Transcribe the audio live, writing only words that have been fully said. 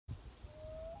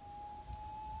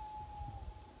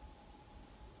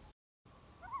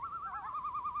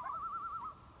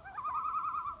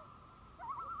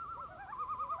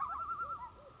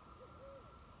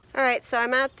Alright, so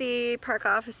I'm at the park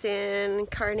office in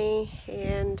Kearney,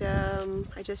 and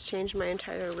I just changed my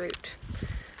entire route.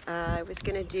 I was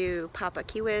going to do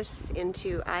Papakiwis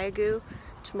into Iagu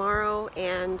tomorrow,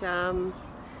 and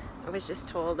I was just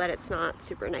told that it's not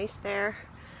super nice there,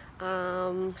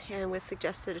 and was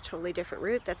suggested a totally different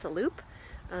route. That's a loop.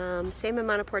 Same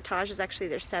amount of portages, actually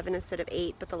there's 7 instead of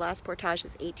 8, but the last portage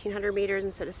is 1,800 meters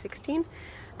instead of 16,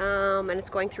 and it's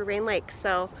going through Rain Lake.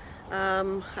 So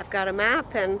I've got a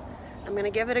map and I'm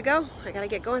gonna give it a go. I gotta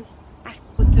get going. Bye.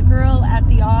 The girl at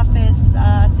the office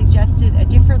suggested a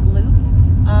different loop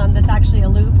that's actually a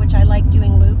loop, which I like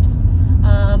doing loops.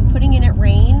 Putting in at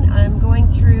Rain, I'm going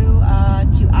through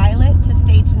to Islet to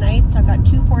stay tonight, so I've got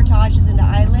 2 portages into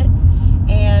Islet,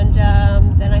 and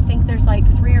then I think there's like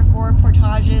 3 or 4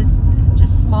 portages,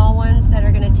 just small ones, that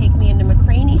are going to take me into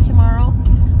McCraney tomorrow.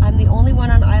 I'm the only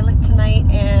one on Islet tonight,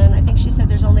 and I think she said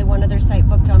there's only one other site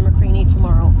booked on McCraney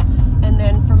tomorrow. And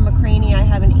then from McCraney I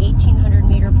have an 1,800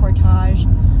 meter portage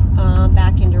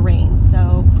back into Rain.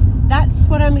 So that's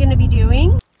what I'm going to be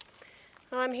doing.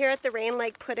 Well, I'm here at the Rain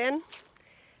Lake put-in,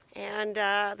 and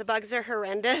the bugs are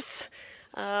horrendous.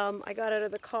 I got out of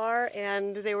the car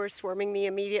and they were swarming me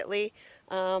immediately.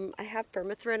 I have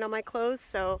permethrin on my clothes,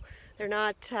 so they're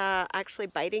not actually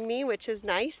biting me, which is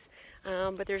nice,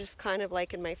 but they're just kind of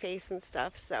like in my face and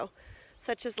stuff. So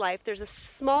such is life. There's a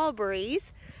small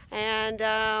breeze, and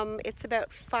it's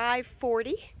about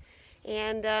 5:40,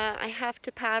 and I have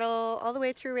to paddle all the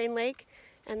way through Rain Lake,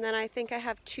 and then I think I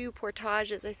have 2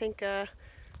 portages. I think I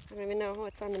don't even know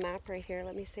what's on the map right here.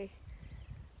 Let me see.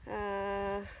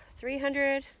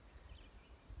 300,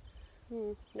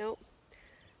 nope,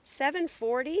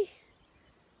 740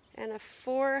 and a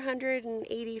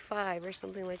 485 or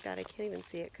something like that. I can't even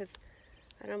see it because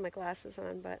I don't have my glasses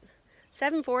on, but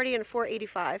 740 and a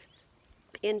 485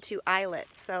 into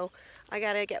Islet. So I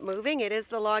gotta get moving. It is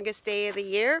the longest day of the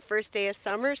year, first day of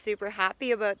summer. Super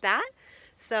happy about that.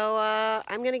 So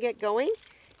I'm gonna get going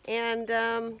and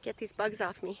get these bugs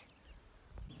off me.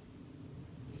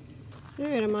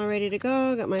 Alright, I'm all ready to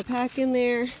go. Got my pack in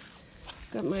there.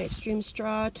 Got my extreme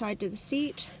straw tied to the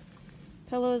seat.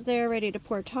 Pillows there, ready to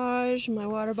portage. My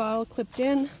water bottle clipped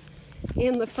in.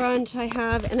 In the front, I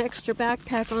have an extra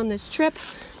backpack on this trip.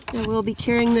 I will be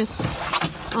carrying this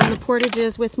on the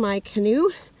portages with my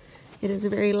canoe. It is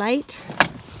very light.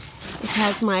 It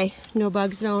has my No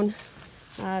Bug Zone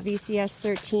VCS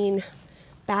 13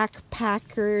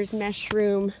 backpackers mesh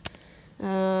room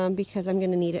because I'm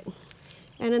going to need it.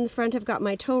 And in the front I've got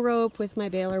my tow rope with my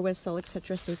bailer, whistle,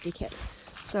 etc. safety kit.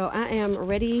 So I am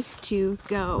ready to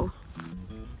go.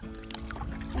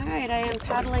 Alright, I am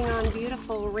paddling on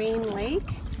beautiful Rain Lake.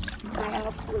 I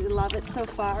absolutely love it so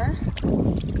far.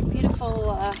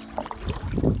 Beautiful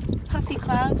puffy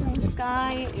clouds in the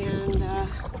sky, and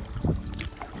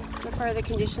so far the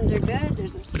conditions are good.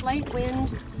 There's a slight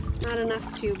wind, not enough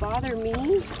to bother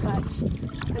me, but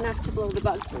enough to blow the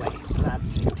bugs away, so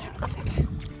that's fantastic.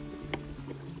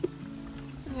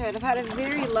 Alright, I've had a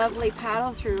very lovely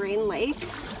paddle through Rain Lake.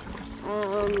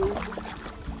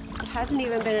 It hasn't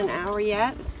even been an hour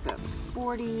yet. It's about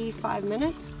 45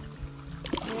 minutes.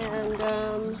 And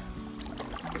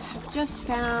I've just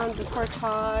found the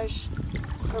portage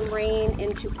from Rain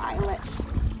into Islet.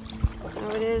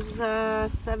 Now it is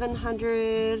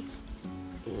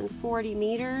 740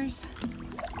 meters.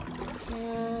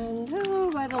 And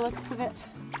oh, by the looks of it,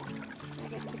 I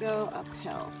get to go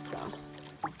uphill, so.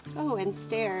 Oh, and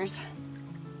stairs.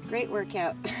 Great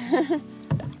workout.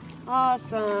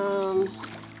 Awesome.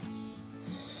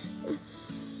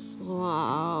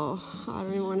 Wow, I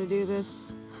don't even want to do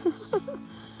this.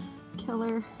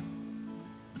 Killer.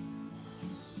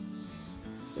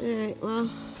 Alright, well,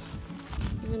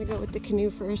 I'm going to go with the canoe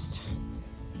first.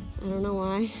 I don't know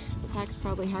why. The pack's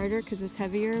probably harder because it's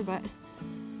heavier, but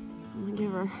I'm going to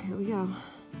give her. Here we go.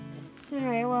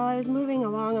 Alright, well, I was moving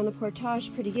along on the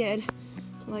portage pretty good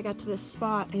until I got to this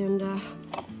spot, and I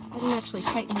didn't actually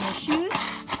tighten my shoes,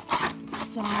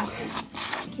 so I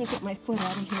can't get my foot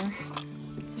out of here.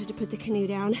 So I had to put the canoe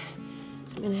down.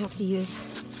 I'm gonna have to use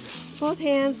both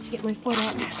hands to get my foot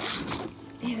up,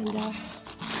 and then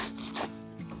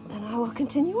I will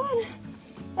continue on.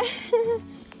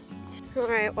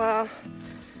 Alright, well,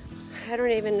 I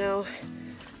don't even know.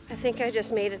 I think I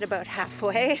just made it about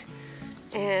halfway,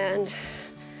 and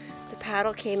the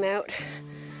paddle came out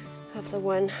of the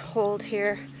one hold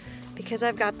here because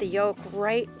I've got the yoke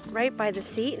right by the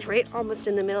seat, right almost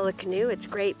in the middle of the canoe. It's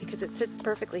great because it sits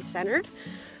perfectly centered,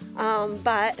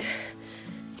 but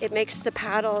it makes the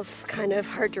paddles kind of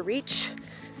hard to reach,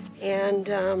 and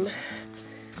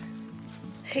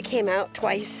it came out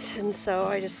twice, and so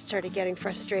I just started getting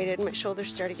frustrated. My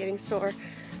shoulders started getting sore.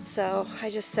 So I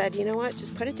just said, you know what,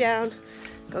 just put it down,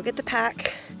 go get the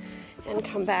pack, and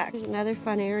come back. There's another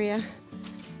fun area.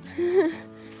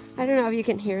 I don't know if you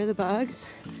can hear the bugs,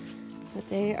 but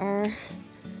they are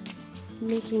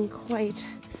making quite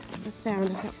a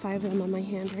sound. I've got 5 of them on my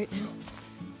hand right now.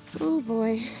 Oh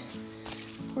boy,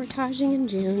 portaging in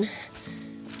June.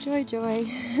 Joy, joy.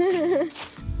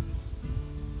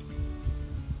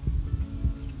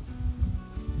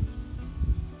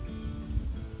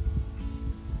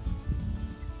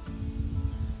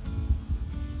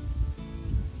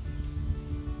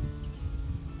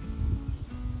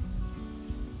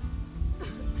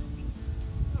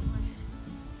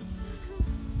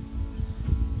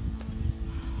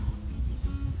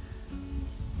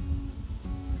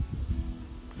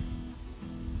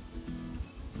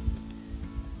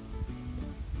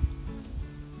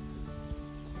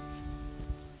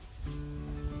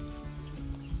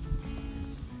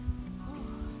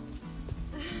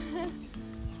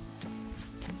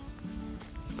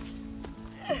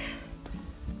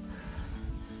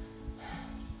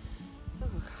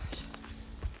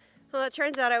 Well, it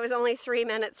turns out I was only 3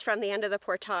 minutes from the end of the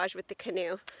portage with the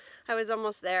canoe. I was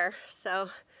almost there, so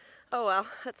oh well,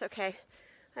 that's okay.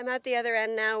 I'm at the other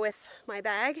end now with my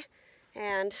bag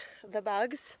and the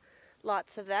bugs,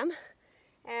 lots of them.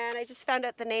 And I just found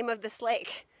out the name of this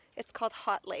lake. It's called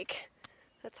Hot Lake.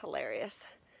 That's hilarious.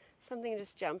 Something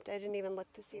just jumped. I didn't even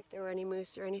look to see if there were any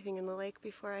moose or anything in the lake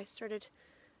before I started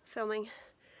filming.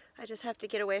 I just have to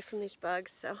get away from these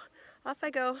bugs, so off I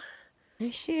go.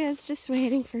 There she is, just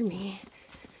waiting for me.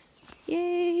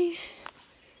 Yay!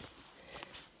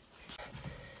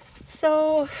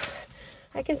 So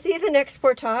I can see the next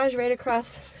portage right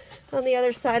across on the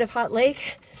other side of Hot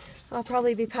Lake. I'll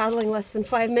probably be paddling less than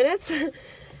 5 minutes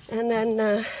and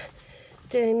then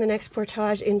doing the next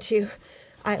portage into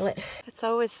Islet. It's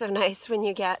always so nice when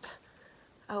you get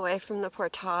away from the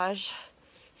portage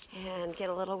and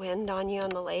get a little wind on you on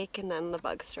the lake, and then the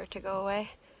bugs start to go away.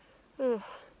 Ooh.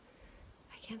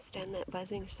 I can't stand that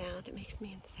buzzing sound. It makes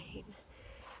me insane.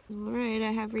 All right,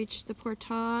 I have reached the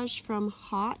portage from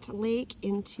Hot Lake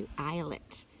into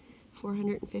Islet,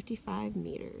 455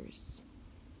 meters.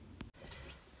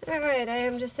 All right, I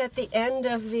am just at the end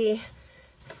of the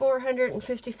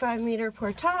 455 meter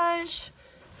portage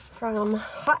from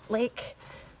Hot Lake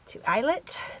to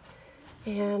Islet,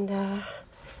 and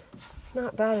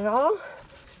not bad at all.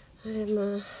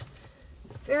 I'm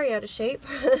very out of shape.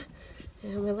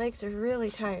 And my legs are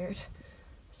really tired,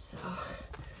 so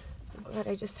I'm glad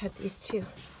I just had these two.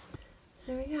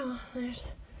 There we go,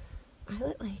 there's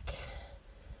Islet Lake.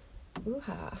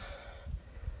 Ooh-ha.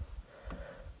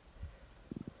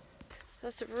 So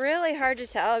it's really hard to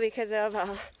tell because of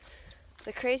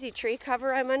the crazy tree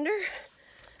cover I'm under,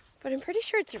 but I'm pretty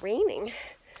sure it's raining.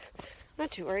 I'm not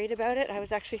too worried about it. I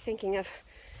was actually thinking of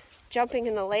jumping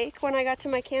in the lake when I got to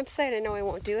my campsite. I know I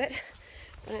won't do it,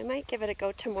 but I might give it a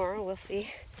go tomorrow. We'll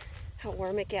see how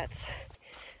warm it gets.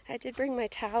 I did bring my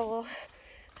towel.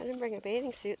 I didn't bring a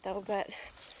bathing suit though, but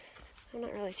I'm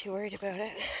not really too worried about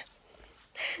it.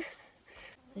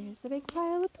 There's the big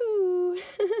pile of poo.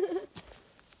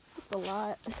 That's a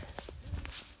lot.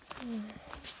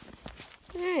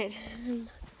 Alright, I'm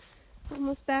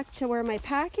almost back to where my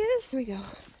pack is. Here we go.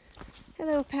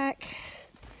 Hello, pack.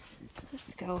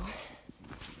 Let's go.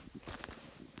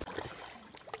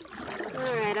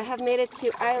 Alright, I have made it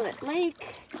to Islet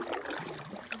Lake,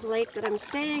 the lake that I'm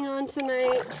staying on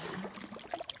tonight.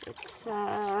 It's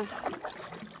about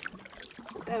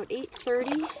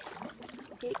 8:30,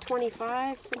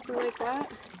 8:25, something like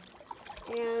that.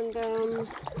 And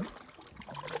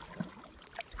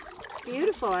it's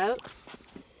beautiful out.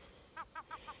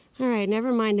 Alright,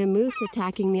 never mind a moose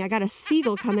attacking me. I got a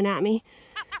seagull coming at me.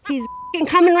 He's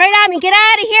coming right at me. Get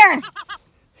out of here!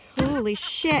 Holy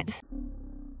shit.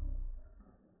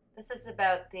 This is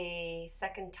about the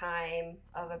second time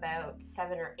of about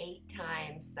 7 or 8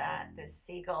 times that this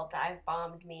seagull dive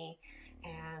bombed me,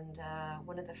 and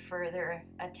one of the further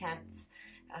attempts,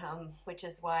 which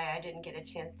is why I didn't get a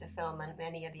chance to film on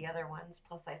many of the other ones.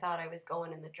 Plus I thought I was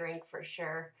going in the drink for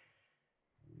sure.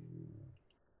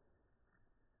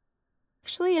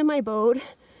 Actually in my boat,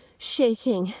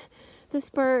 shaking.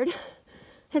 This bird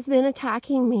has been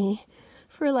attacking me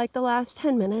for like the last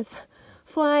 10 minutes.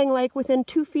 Flying like within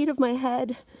 2 feet of my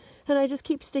head, and I just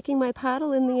keep sticking my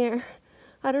paddle in the air.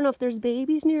 I don't know if there's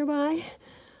babies nearby.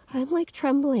 I'm like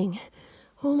trembling.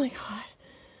 Oh my god.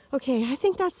 Okay, I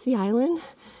think that's the island,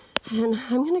 and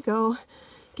I'm gonna go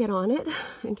get on it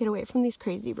and get away from these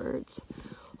crazy birds.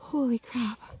 Holy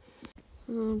crap.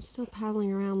 I'm still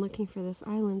paddling around looking for this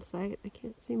island site. I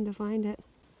can't seem to find it.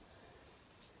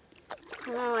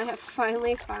 Well, I have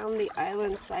finally found the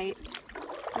island site.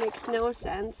 Makes no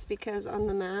sense because on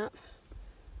the map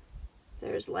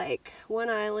there's like one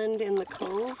island in the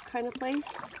cove kind of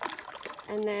place,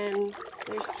 and then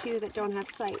there's two that don't have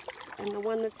sites, and the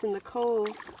one that's in the cove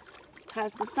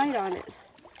has the site on it.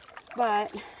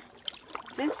 But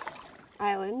this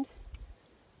island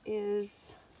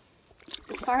is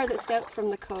the farthest out from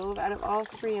the cove out of all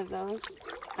three of those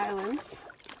islands,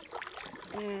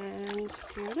 and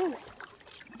here it is.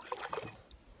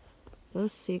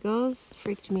 Those seagulls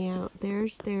freaked me out.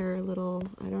 There's their little,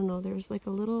 I don't know, there's like a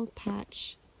little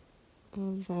patch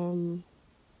of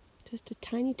just a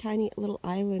tiny, tiny little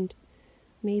island,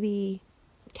 maybe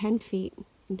 10 feet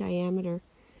in diameter,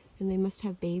 and they must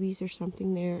have babies or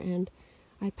something there, and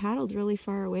I paddled really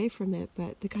far away from it,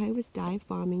 but the guy was dive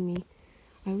bombing me.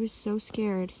 I was so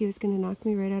scared he was going to knock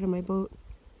me right out of my boat.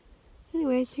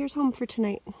 Anyways, here's home for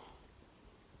tonight.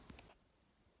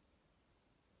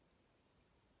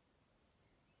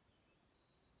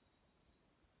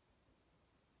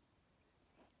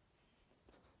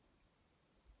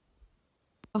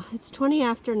 It's 20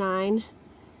 after 9,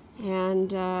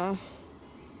 and I'm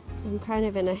kind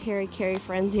of in a hairy-carry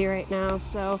frenzy right now,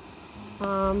 so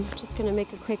just going to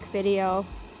make a quick video.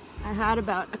 I had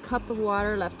about a cup of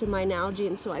water left in my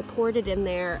Nalgene, so I poured it in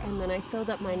there, and then I filled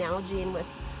up my Nalgene with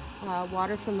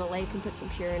water from the lake and put some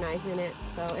Pure Ice in it,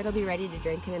 so it'll be ready to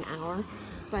drink in an hour.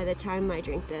 By the time I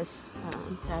drink this,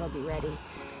 that'll be ready.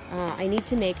 I need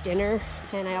to make dinner,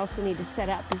 and I also need to set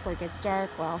up before it gets dark.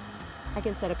 Well, I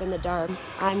can set up in the dark.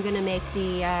 I'm gonna make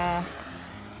the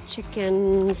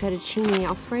chicken fettuccine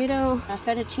alfredo.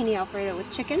 Fettuccine alfredo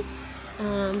with chicken.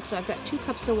 So I've got 2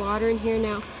 cups of water in here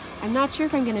now. I'm not sure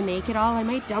if I'm gonna make it all. I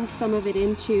might dump some of it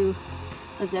into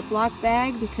a Ziploc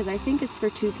bag because I think it's for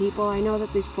 2 people. I know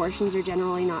that these portions are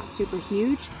generally not super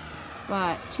huge,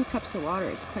 but 2 cups of water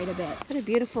is quite a bit. Got a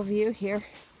beautiful view here.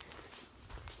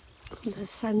 The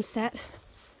sunset,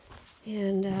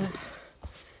 and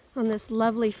on this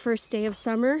lovely first day of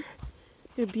summer,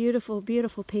 a beautiful,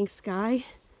 beautiful pink sky,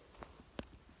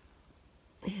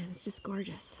 and it's just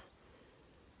gorgeous.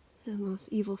 And those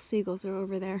evil seagulls are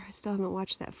over there. I still haven't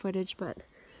watched that footage, but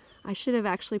I should have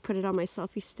actually put it on my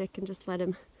selfie stick and just let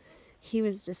him. He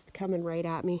was just coming right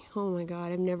at me. Oh my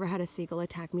god, I've never had a seagull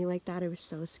attack me like that. I was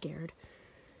so scared.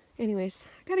 Anyways,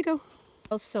 I gotta go.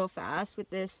 I was so fast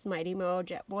with this Mighty Mo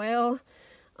jet boil.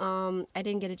 I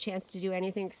didn't get a chance to do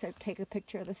anything except take a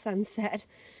picture of the sunset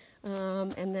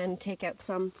and then take out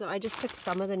some. So I just took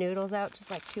some of the noodles out, just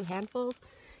like 2 handfuls,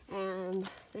 and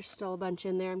there's still a bunch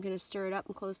in there. I'm going to stir it up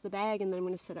and close the bag, and then I'm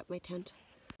going to set up my tent.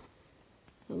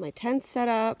 So my tent's set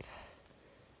up,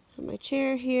 have my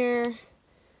chair here,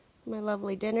 my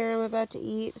lovely dinner I'm about to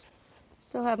eat.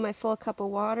 Still have my full cup of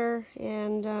water,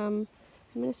 and I'm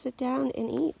going to sit down and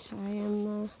eat. I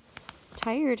am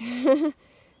tired.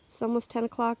 It's almost 10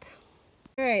 o'clock.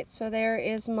 Alright, so there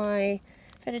is my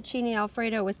fettuccine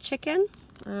alfredo with chicken.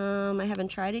 I haven't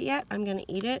tried it yet. I'm going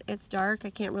to eat it. It's dark.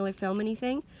 I can't really film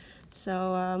anything.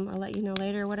 So I'll let you know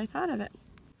later what I thought of it.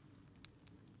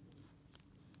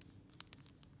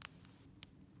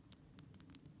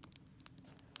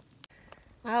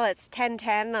 Well, it's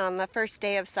 10:10 on the first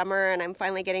day of summer, and I'm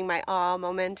finally getting my awe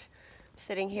moment. I'm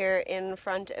sitting here in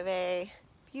front of a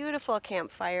beautiful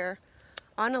campfire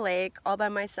on a lake all by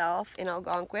myself in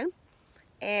Algonquin,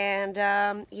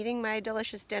 and eating my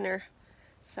delicious dinner.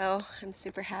 So I'm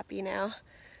super happy now.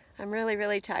 I'm really,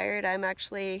 really tired. I'm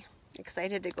actually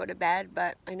excited to go to bed,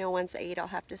 but I know once I eat I'll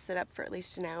have to sit up for at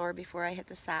least an hour before I hit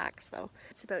the sack. So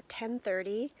it's about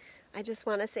 10:30. I just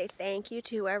want to say thank you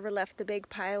to whoever left the big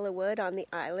pile of wood on the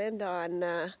island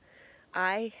on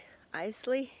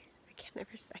Isley.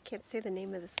 I can't say the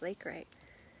name of this lake right.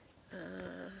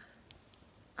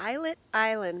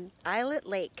 Islet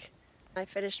Lake. I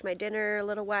finished my dinner a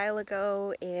little while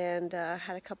ago and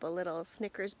had a couple little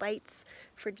Snickers bites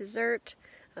for dessert.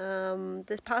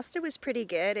 The pasta was pretty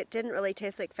good. It didn't really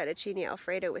taste like fettuccine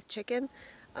alfredo with chicken.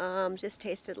 Just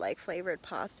tasted like flavored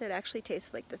pasta. It actually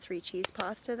tastes like the 3 cheese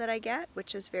pasta that I get,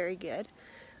 which is very good.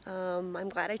 I'm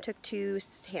glad I took 2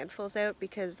 handfuls out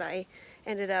because I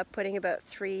ended up putting about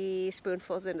 3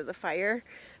 spoonfuls into the fire.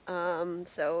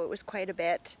 So it was quite a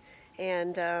bit.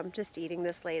 And just eating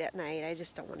this late at night, I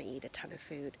just don't want to eat a ton of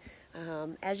food.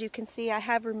 As you can see, I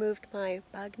have removed my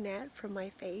bug net from my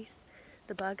face.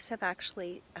 The bugs have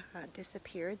actually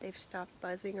disappeared. They've stopped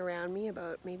buzzing around me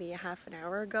about maybe a half an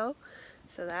hour ago.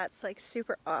 So that's like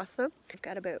super awesome. I've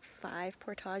got about 5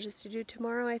 portages to do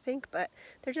tomorrow, I think, but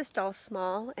they're just all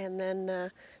small. And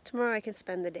then tomorrow I can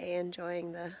spend the day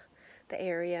enjoying the the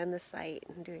area and the site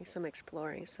and doing some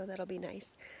exploring, so that'll be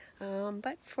nice.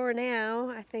 But for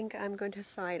now, I think I'm going to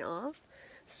sign off.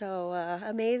 So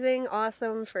amazing,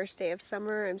 awesome first day of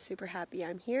summer. I'm super happy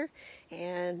I'm here,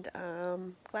 and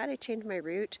glad I changed my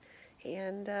route,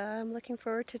 and I'm looking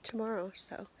forward to tomorrow.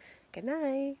 So good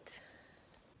night.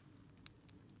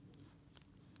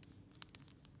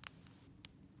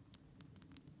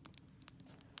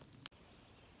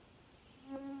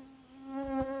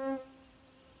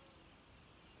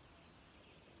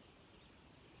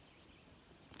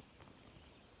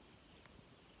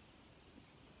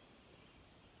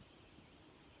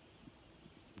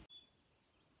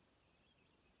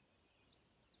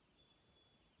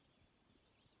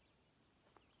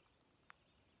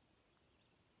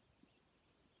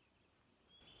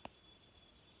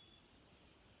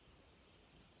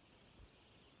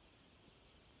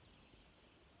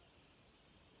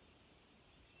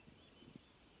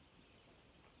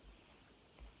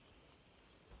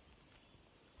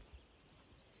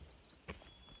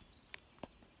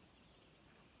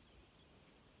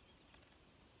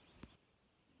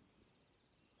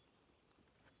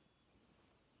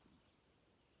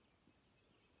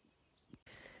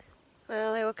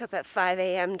 Well, I woke up at 5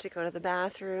 a.m. to go to the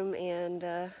bathroom, and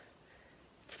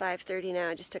it's 5:30 now.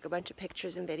 I just took a bunch of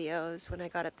pictures and videos. When I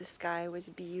got up, the sky was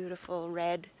beautiful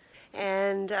red.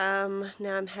 And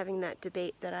now I'm having that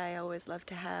debate that I always love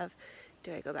to have.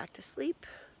 Do I go back to sleep,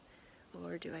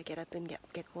 or do I get up and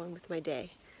get going with my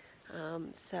day?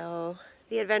 So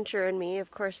the adventurer in me,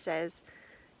 of course, says,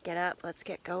 get up, let's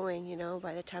get going. You know,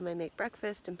 by the time I make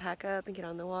breakfast and pack up and get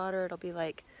on the water, it'll be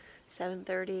like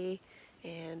 7:30.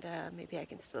 And maybe I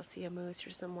can still see a moose or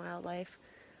some wildlife.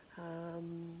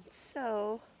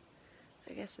 So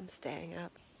I guess I'm staying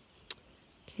up.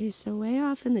 Okay, so way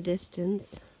off in the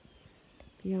distance,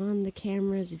 beyond the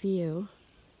camera's view,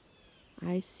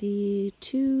 I see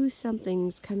two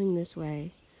somethings coming this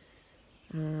way.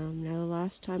 Now the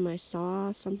last time I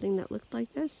saw something that looked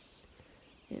like this,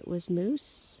 it was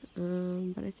moose,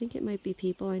 but I think it might be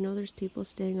people. I know there's people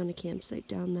staying on a campsite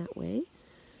down that way.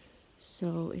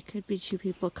 So it could be two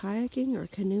people kayaking or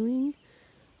canoeing,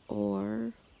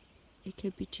 or it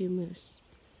could be two moose.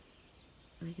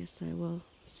 I guess I will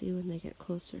see when they get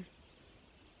closer.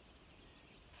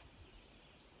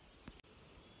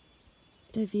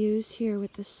 The views here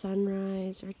with the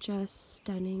sunrise are just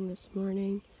stunning this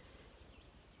morning.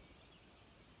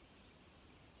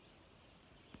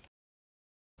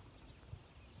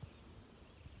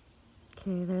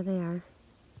 Okay, there they are.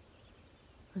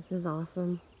 This is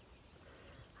awesome.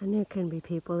 I knew it couldn't be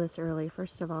people this early.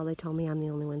 First of all, they told me I'm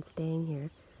the only one staying here.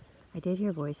 I did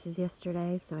hear voices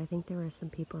yesterday, so I think there were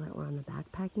some people that were on the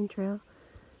backpacking trail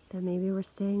that maybe were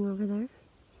staying over there.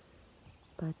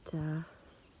 But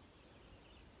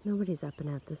nobody's up and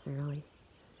out this early.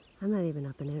 I'm not even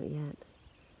up and out yet.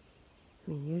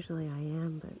 I mean, usually I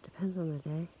am, but it depends on the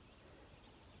day.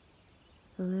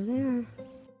 So they're there.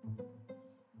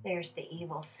 There's the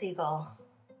evil seagull.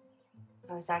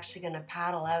 I was actually going to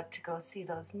paddle out to go see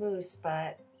those moose,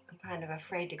 but I'm kind of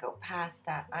afraid to go past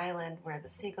that island where the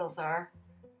seagulls are.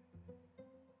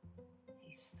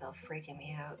 He's still freaking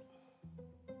me out.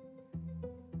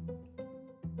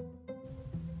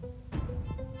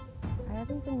 I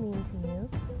haven't been mean to you.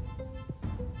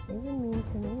 You've been mean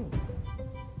to me.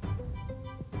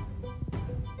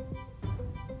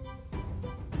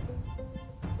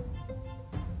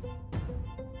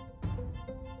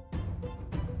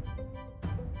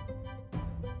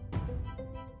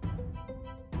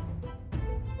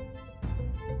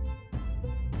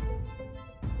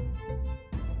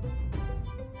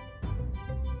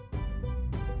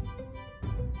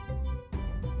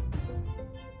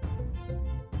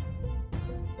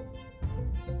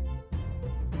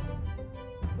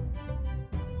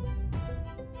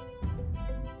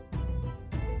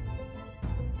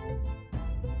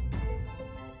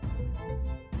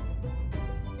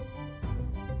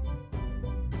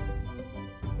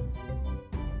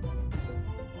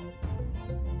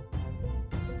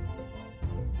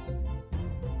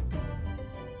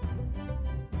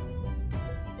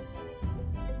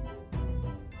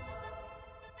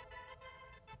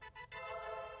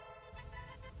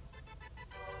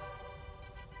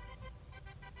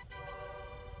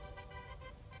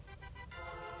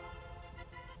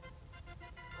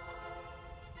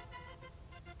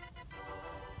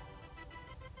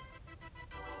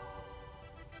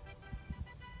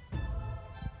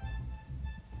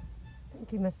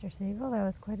 Thank you, Mr. Seagull. That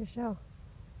was quite a show.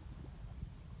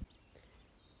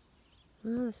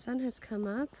 Well, the sun has come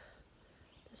up.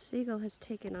 The seagull has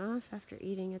taken off after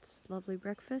eating its lovely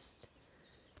breakfast.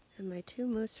 And my two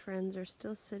moose friends are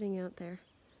still sitting out there.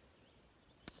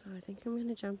 So I think I'm going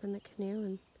to jump in the canoe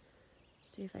and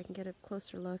see if I can get a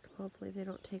closer look. Hopefully they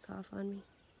don't take off on me.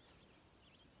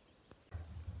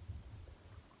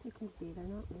 You can see they're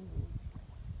not moving.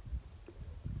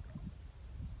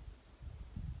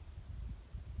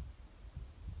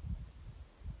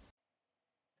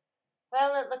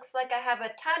 Well, it looks like I have a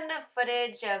ton of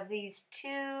footage of these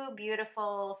two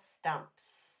beautiful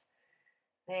stumps.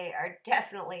 They are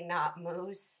definitely not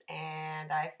moose,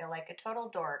 and I feel like a total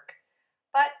dork.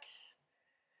 But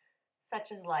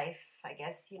such is life. I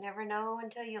guess you never know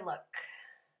until you look.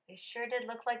 They sure did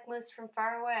look like moose from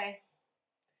far away.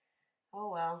 Oh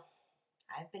well,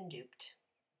 I've been duped.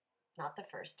 Not the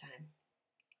first time.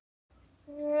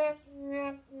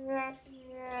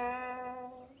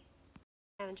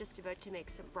 I'm just about to make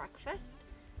some breakfast.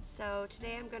 So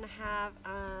today I'm going to have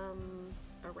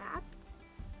a wrap.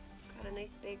 Got a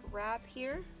nice big wrap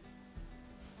here.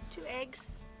 2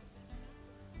 eggs.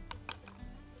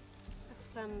 With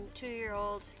some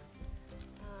 2-year-old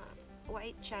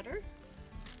white cheddar.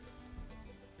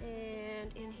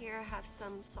 And in here I have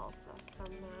some salsa.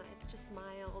 It's just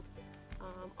mild,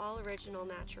 all original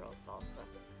natural salsa.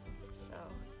 So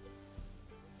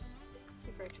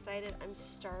super excited. I'm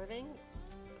starving.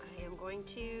 I am going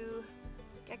to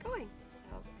get going.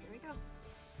 So here we go.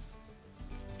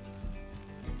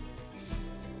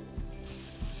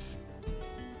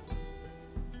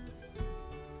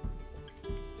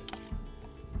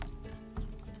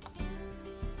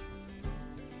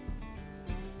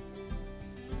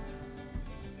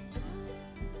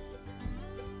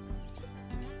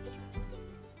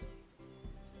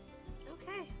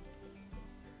 Okay.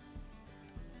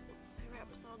 My wrap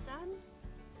is all done.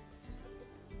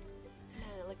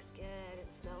 And it looks good,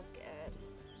 it smells good.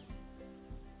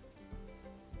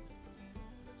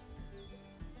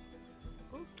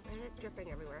 Ooh, and it's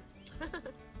dripping everywhere.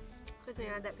 Good thing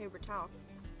I had that paper towel.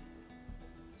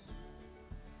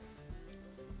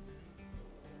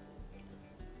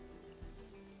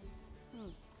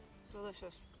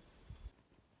 Delicious.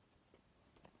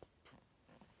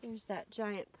 There's that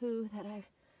giant poo that I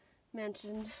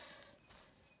mentioned.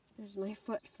 There's my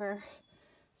foot for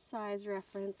size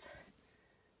reference.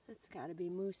 That's gotta be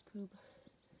moose poop.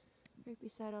 Right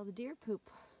beside all the deer poop.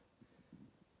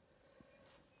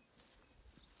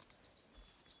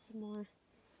 Some more.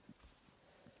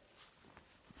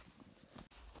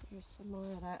 Here's some more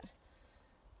of that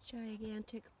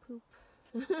gigantic poop.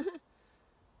 There's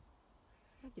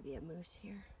got to be a moose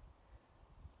here.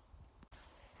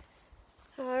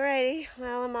 Alrighty,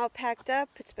 well, I'm all packed up.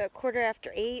 It's about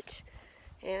 8:15.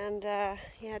 And yeah,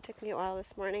 it took me a while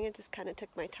this morning. It just kind of took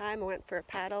my time. I went for a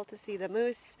paddle to see the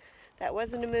moose. That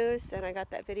wasn't a moose, and I got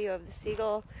that video of the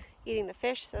seagull eating the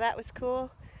fish, so that was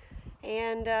cool.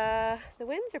 And the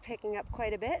winds are picking up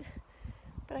quite a bit,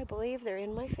 but I believe they're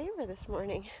in my favor this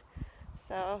morning.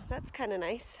 So that's kind of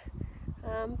nice.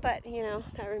 But, you know,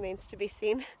 that remains to be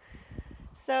seen.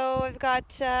 So I've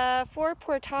got 4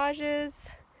 portages,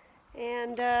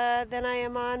 and then I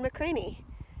am on McCraney.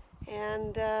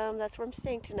 And that's where I'm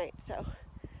staying tonight, so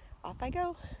off I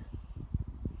go.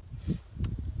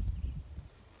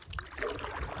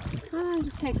 I'm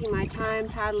just taking my time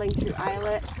paddling through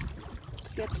Islet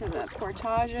to get to the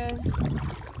portages.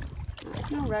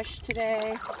 No rush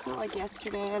today, not like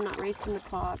yesterday. I'm not racing the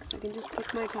clock, so I can just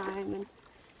take my time and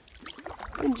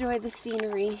enjoy the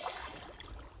scenery.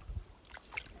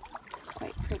 It's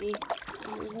quite pretty,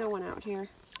 and there's no one out here,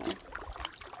 so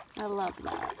I love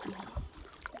that.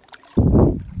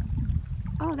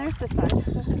 Oh, there's the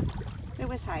sun. It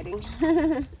was hiding.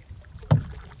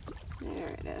 There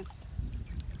it is.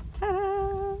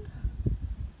 Ta-da!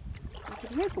 I could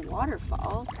hear the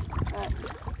waterfalls, but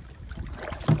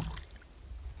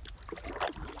I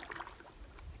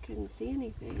couldn't see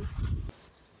anything.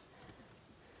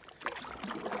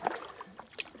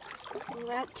 Well,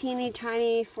 that teeny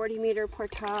tiny 40-meter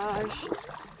portage,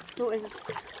 it was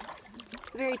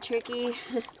very tricky.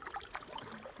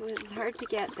 It was hard to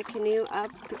get the canoe up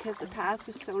because the path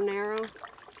was so narrow.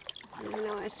 And I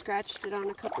know I scratched it on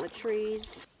a couple of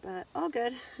trees, but all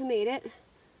good. I made it.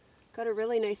 Got a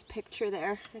really nice picture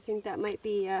there. I think that might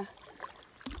be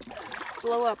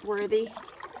blow up worthy.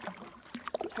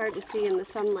 It's hard to see in the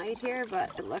sunlight here, but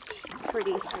it looked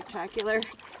pretty spectacular.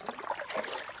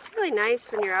 It's really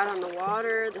nice when you're out on the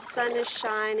water. The sun is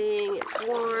shining, it's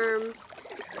warm.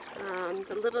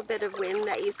 The little bit of wind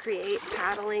that you create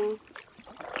paddling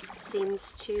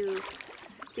seems to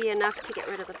be enough to get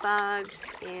rid of the bugs,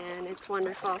 and it's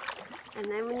wonderful. And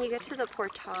then when you get to the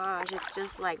portage, it's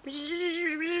just like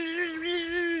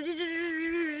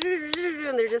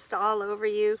and they're just all over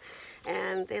you,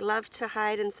 and they love to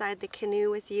hide inside the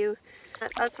canoe with you.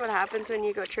 That's what happens when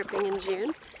you go tripping in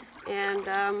June, and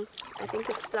I think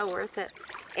it's still worth it.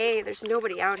 There's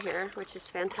nobody out here, which is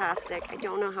fantastic. I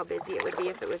don't know how busy it would be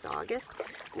if it was August.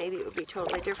 Maybe it would be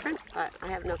totally different, but I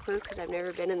have no clue because I've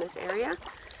never been in this area.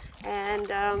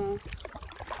 And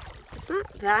it's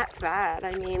not that bad.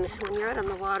 I mean, when you're out on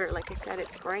the water, like I said,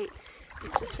 it's great.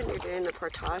 It's just when you're doing the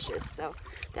portages. So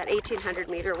that 1,800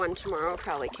 meter one tomorrow will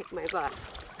probably kick my butt.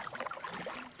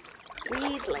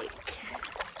 Weed Lake.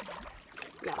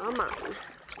 Yeah, man.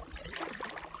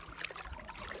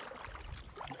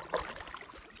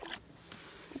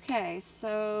 Okay,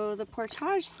 so the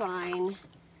portage sign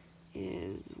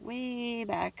is way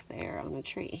back there on a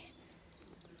tree.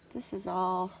 This is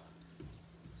all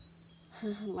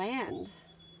land,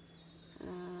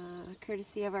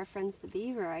 courtesy of our friends the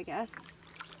beaver, I guess.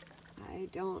 I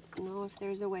don't know if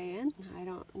there's a way in. I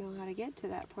don't know how to get to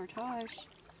that portage.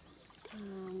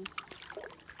 I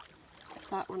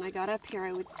thought when I got up here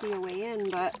I would see a way in,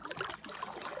 but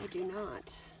I do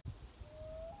not.